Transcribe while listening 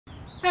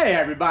Hey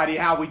everybody,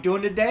 how we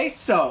doing today?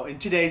 So in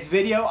today's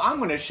video, I'm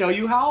going to show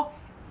you how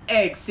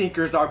egg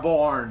sinkers are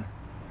born.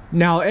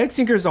 Now, egg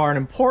sinkers are an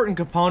important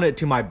component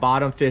to my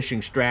bottom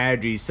fishing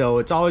strategy, so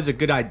it's always a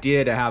good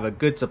idea to have a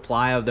good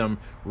supply of them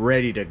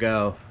ready to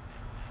go.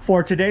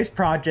 For today's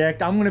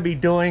project, I'm going to be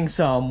doing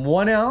some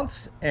 1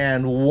 ounce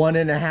and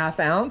 1.5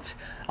 ounce.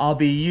 I'll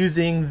be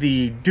using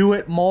the Do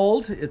It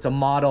mold. It's a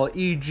model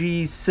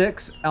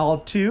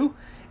EG-6-L2.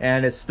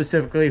 And it's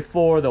specifically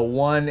for the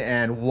 1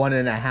 and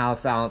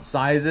 1.5 ounce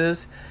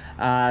sizes.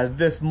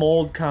 This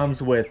mold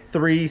comes with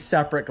 3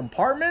 separate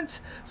compartments,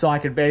 so I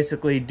could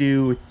basically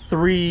do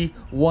 3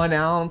 1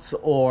 ounce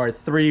or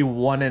 3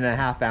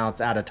 1.5 ounce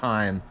at a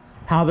time.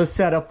 How this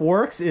setup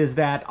works is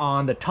that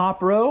on the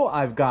top row,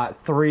 I've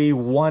got 3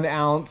 1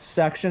 ounce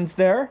sections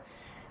there.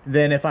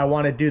 Then if I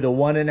want to do the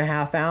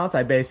 1.5 ounce,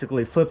 I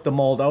basically flip the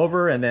mold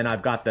over, and then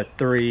I've got the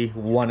 3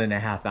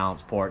 1.5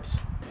 ounce ports.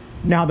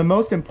 Now, the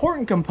most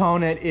important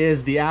component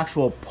is the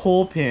actual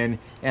pull pin,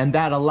 and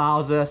that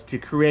allows us to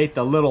create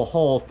the little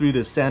hole through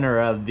the center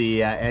of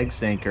the egg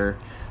sinker.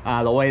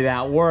 The way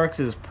that works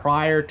is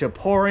prior to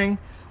pouring,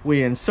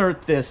 we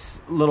insert this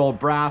little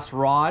brass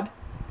rod,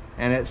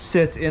 and it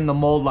sits in the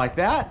mold like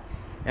that,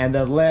 and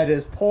the lead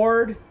is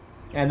poured,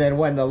 and then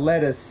when the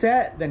lead is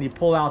set, then you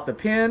pull out the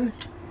pin,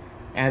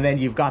 and then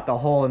you've got the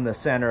hole in the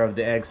center of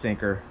the egg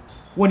sinker.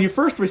 When you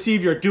first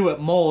receive your Do It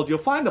mold, you'll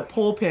find the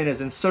pull pin is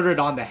inserted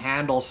on the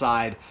handle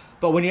side.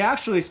 But when you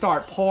actually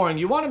start pouring,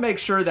 you want to make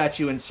sure that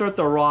you insert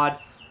the rod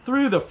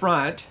through the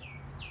front.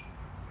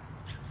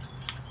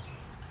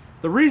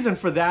 The reason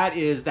for that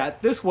is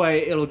that this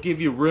way it'll give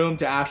you room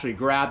to actually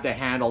grab the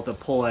handle to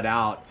pull it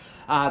out.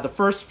 The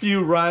first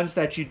few runs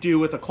that you do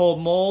with a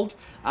cold mold,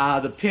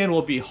 the pin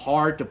will be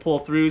hard to pull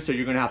through, so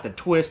you're going to have to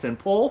twist and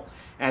pull,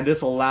 and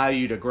this will allow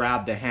you to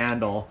grab the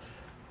handle.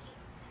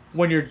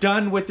 When you're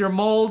done with your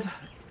mold,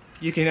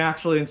 you can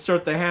actually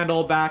insert the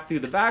handle back through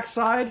the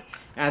backside,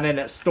 and then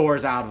it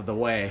stores out of the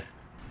way.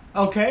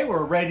 Okay,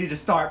 we're ready to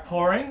start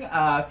pouring.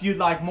 If you'd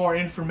like more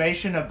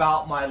information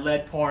about my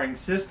lead pouring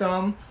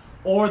system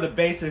or the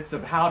basics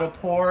of how to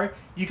pour,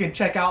 you can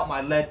check out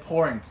my lead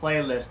pouring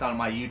playlist on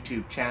my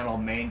YouTube channel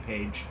main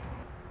page.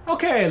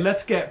 Okay,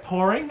 let's get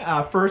pouring.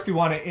 First, we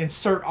want to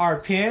insert our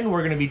pin.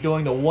 We're going to be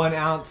doing the 1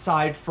 ounce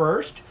side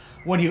first.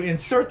 When you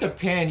insert the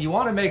pin, you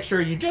want to make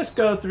sure you just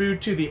go through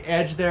to the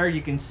edge there.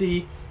 You can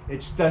see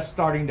it's just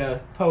starting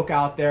to poke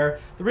out there.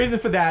 The reason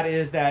for that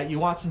is that you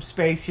want some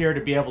space here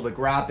to be able to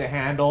grab the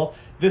handle.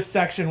 This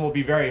section will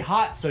be very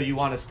hot, so you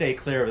want to stay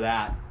clear of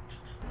that.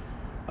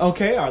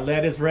 Okay, our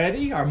lead is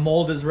ready, our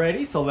mold is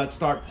ready, so let's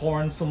start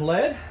pouring some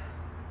lead.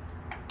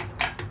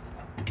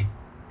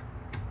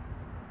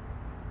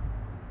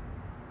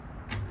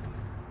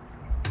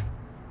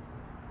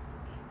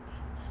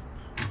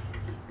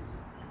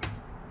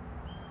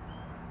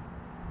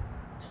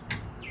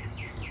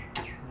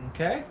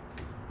 Okay,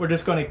 we're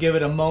just going to give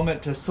it a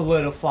moment to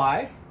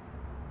solidify.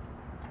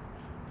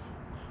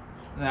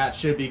 That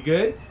should be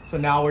good. So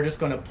now we're just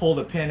going to pull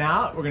the pin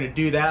out. We're going to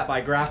do that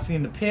by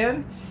grasping the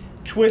pin,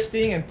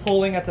 twisting and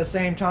pulling at the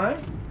same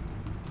time.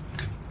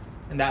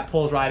 And that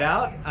pulls right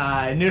out.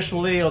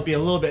 Initially it'll be a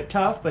little bit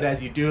tough, but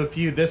as you do a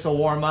few, this will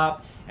warm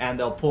up and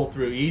they'll pull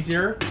through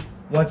easier.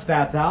 Once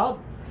that's out,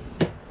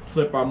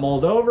 flip our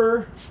mold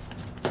over.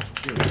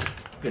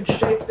 Good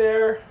shape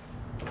there.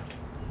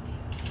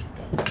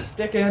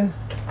 Sticking,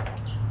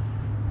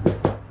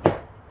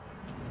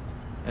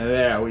 and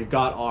there we've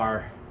got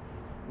our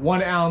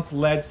 1 ounce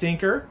lead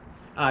sinker.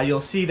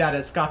 You'll see that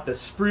it's got the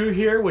sprue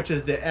here, which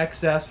is the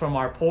excess from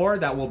our pour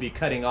that we'll be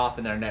cutting off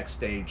in our next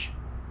stage.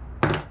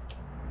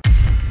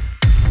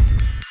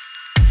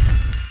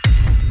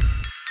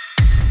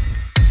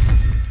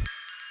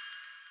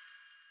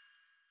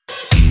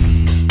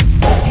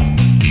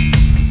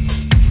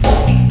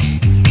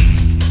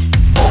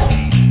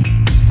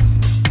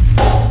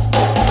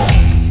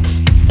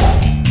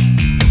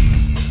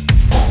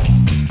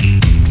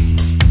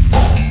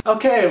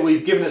 Okay,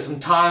 we've given it some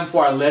time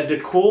for our lead to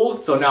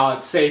cool, so now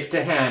it's safe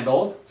to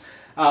handle.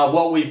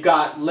 What we've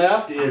got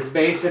left is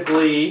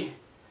basically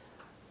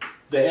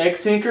the egg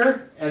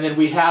sinker, and then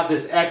we have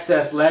this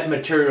excess lead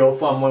material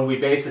from when we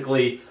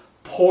basically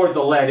poured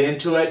the lead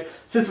into it.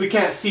 Since we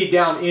can't see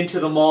down into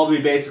the mold, we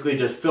basically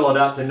just fill it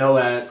up to know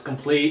that it's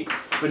complete.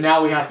 But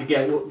now we have to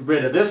get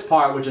rid of this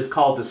part, which is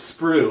called the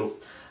sprue.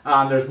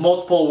 There's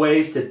multiple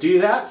ways to do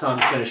that, so I'm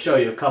just going to show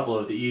you a couple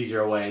of the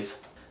easier ways.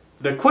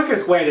 The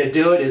quickest way to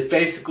do it is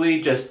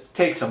basically just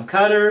take some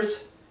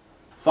cutters,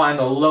 find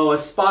the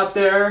lowest spot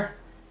there,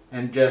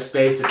 and just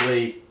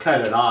basically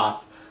cut it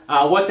off.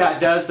 What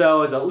that does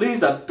though is it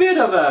leaves a bit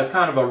of a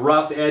kind of a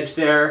rough edge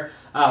there.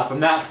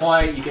 From that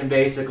point you can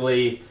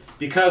basically,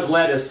 because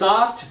lead is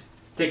soft,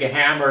 take a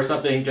hammer or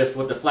something just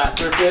with a flat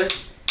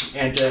surface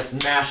and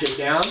just mash it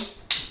down.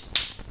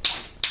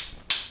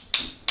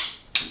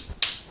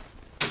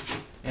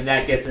 And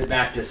that gets it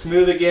back to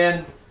smooth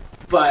again.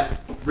 But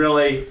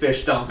really,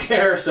 fish don't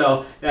care,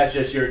 so that's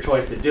just your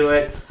choice to do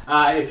it.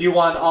 If you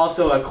want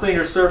also a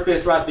cleaner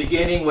surface right at the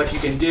beginning, what you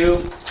can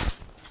do,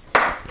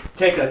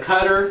 take a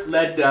cutter,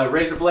 lead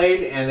razor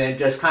blade, and then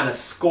just kind of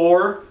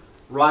score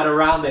right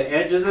around the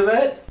edges of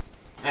it,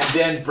 and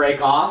then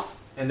break off.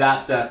 And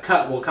that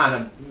cut will kind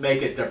of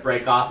make it to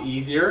break off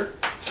easier.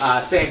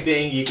 Same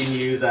thing, you can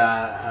use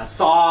a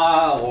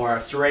saw or a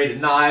serrated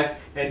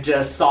knife and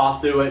just saw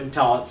through it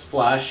until it's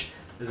flush.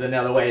 Is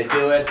another way to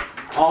do it.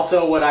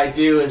 Also, what I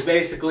do is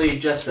basically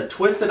just to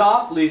twist it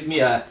off, leaves me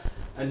a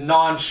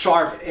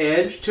non-sharp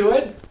edge to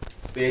it.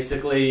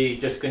 Basically,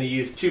 just going to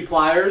use 2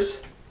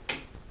 pliers.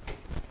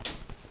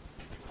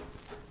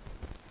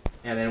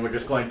 And then we're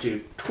just going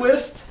to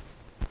twist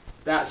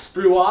that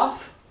sprue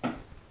off.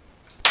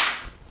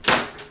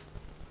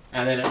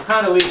 And then it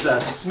kind of leaves a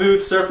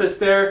smooth surface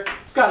there.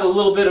 It's got a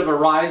little bit of a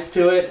rise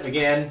to it.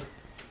 Again,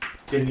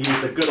 you can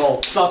use the good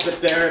old thump it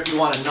there if you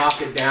want to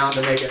knock it down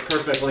to make it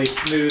perfectly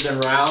smooth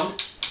and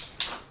round.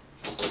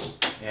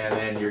 And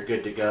then you're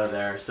good to go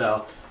there.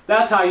 So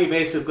that's how you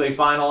basically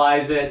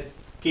finalize it.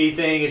 Key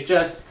thing is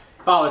just,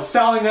 if I was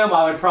selling them,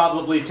 I would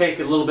probably take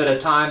a little bit of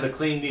time to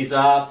clean these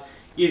up.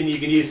 Even you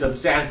can use some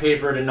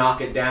sandpaper to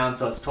knock it down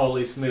so it's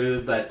totally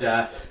smooth.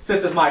 But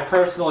since it's my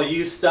personal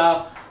use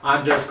stuff,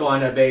 I'm just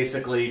going to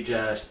basically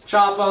just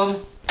chop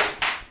them,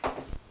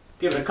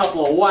 give it a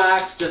couple of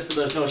whacks just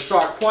so there's no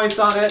sharp points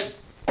on it,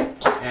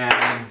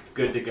 and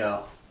good to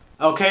go.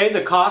 Okay,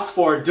 the cost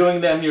for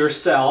doing them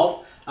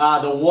yourself.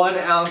 The 1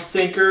 ounce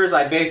sinkers,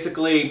 I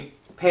basically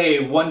pay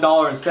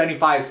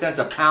 $1.75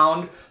 a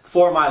pound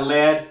for my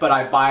lead, but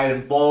I buy it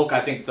in bulk.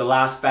 I think the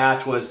last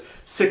batch was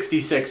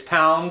 66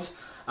 pounds.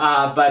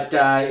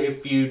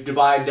 If you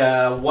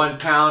divide 1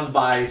 pound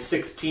by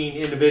 16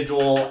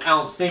 individual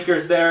ounce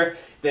sinkers there,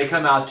 they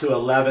come out to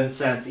 11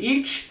 cents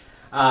each.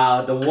 The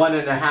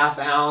 1.5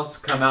 ounce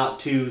come out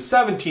to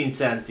 17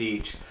 cents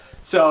each.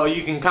 So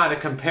you can kind of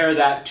compare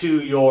that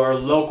to your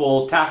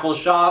local tackle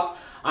shop.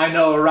 I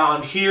know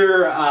around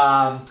here,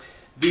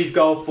 these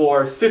go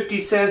for 50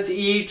 cents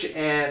each,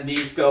 and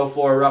these go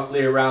for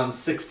roughly around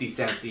 60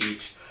 cents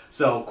each.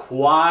 So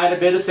quite a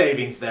bit of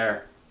savings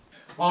there.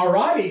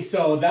 Alrighty,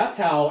 so that's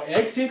how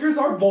egg sinkers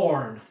are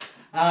born.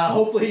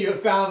 Hopefully you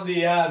found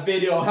the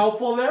video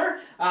helpful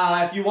there.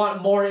 If you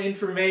want more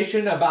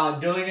information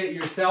about doing it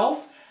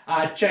yourself,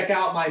 check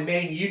out my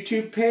main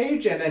YouTube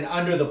page, and then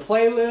under the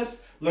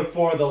playlist, look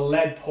for the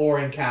lead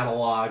pouring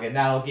catalog, and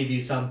that'll give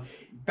you some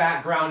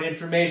background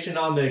information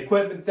on the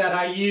equipment that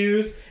I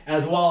use,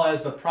 as well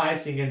as the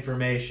pricing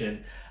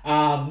information.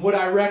 Would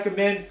I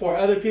recommend for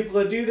other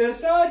people to do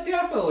this?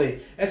 Definitely,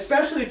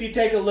 especially if you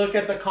take a look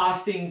at the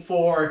costing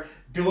for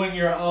doing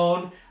your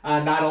own,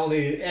 not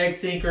only egg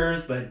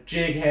sinkers, but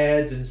jig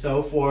heads and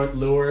so forth,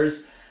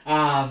 lures.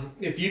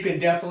 If you can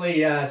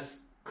definitely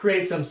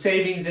create some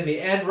savings in the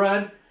end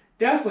run,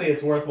 definitely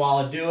it's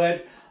worthwhile to do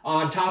it.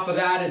 On top of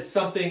that, it's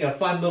a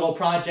fun little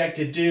project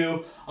to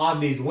do on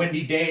these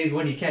windy days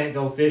when you can't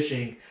go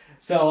fishing.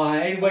 So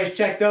anyways,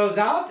 check those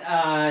out.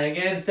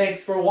 Again,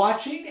 thanks for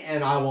watching,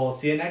 and I will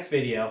see you next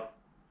video.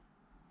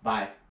 Bye.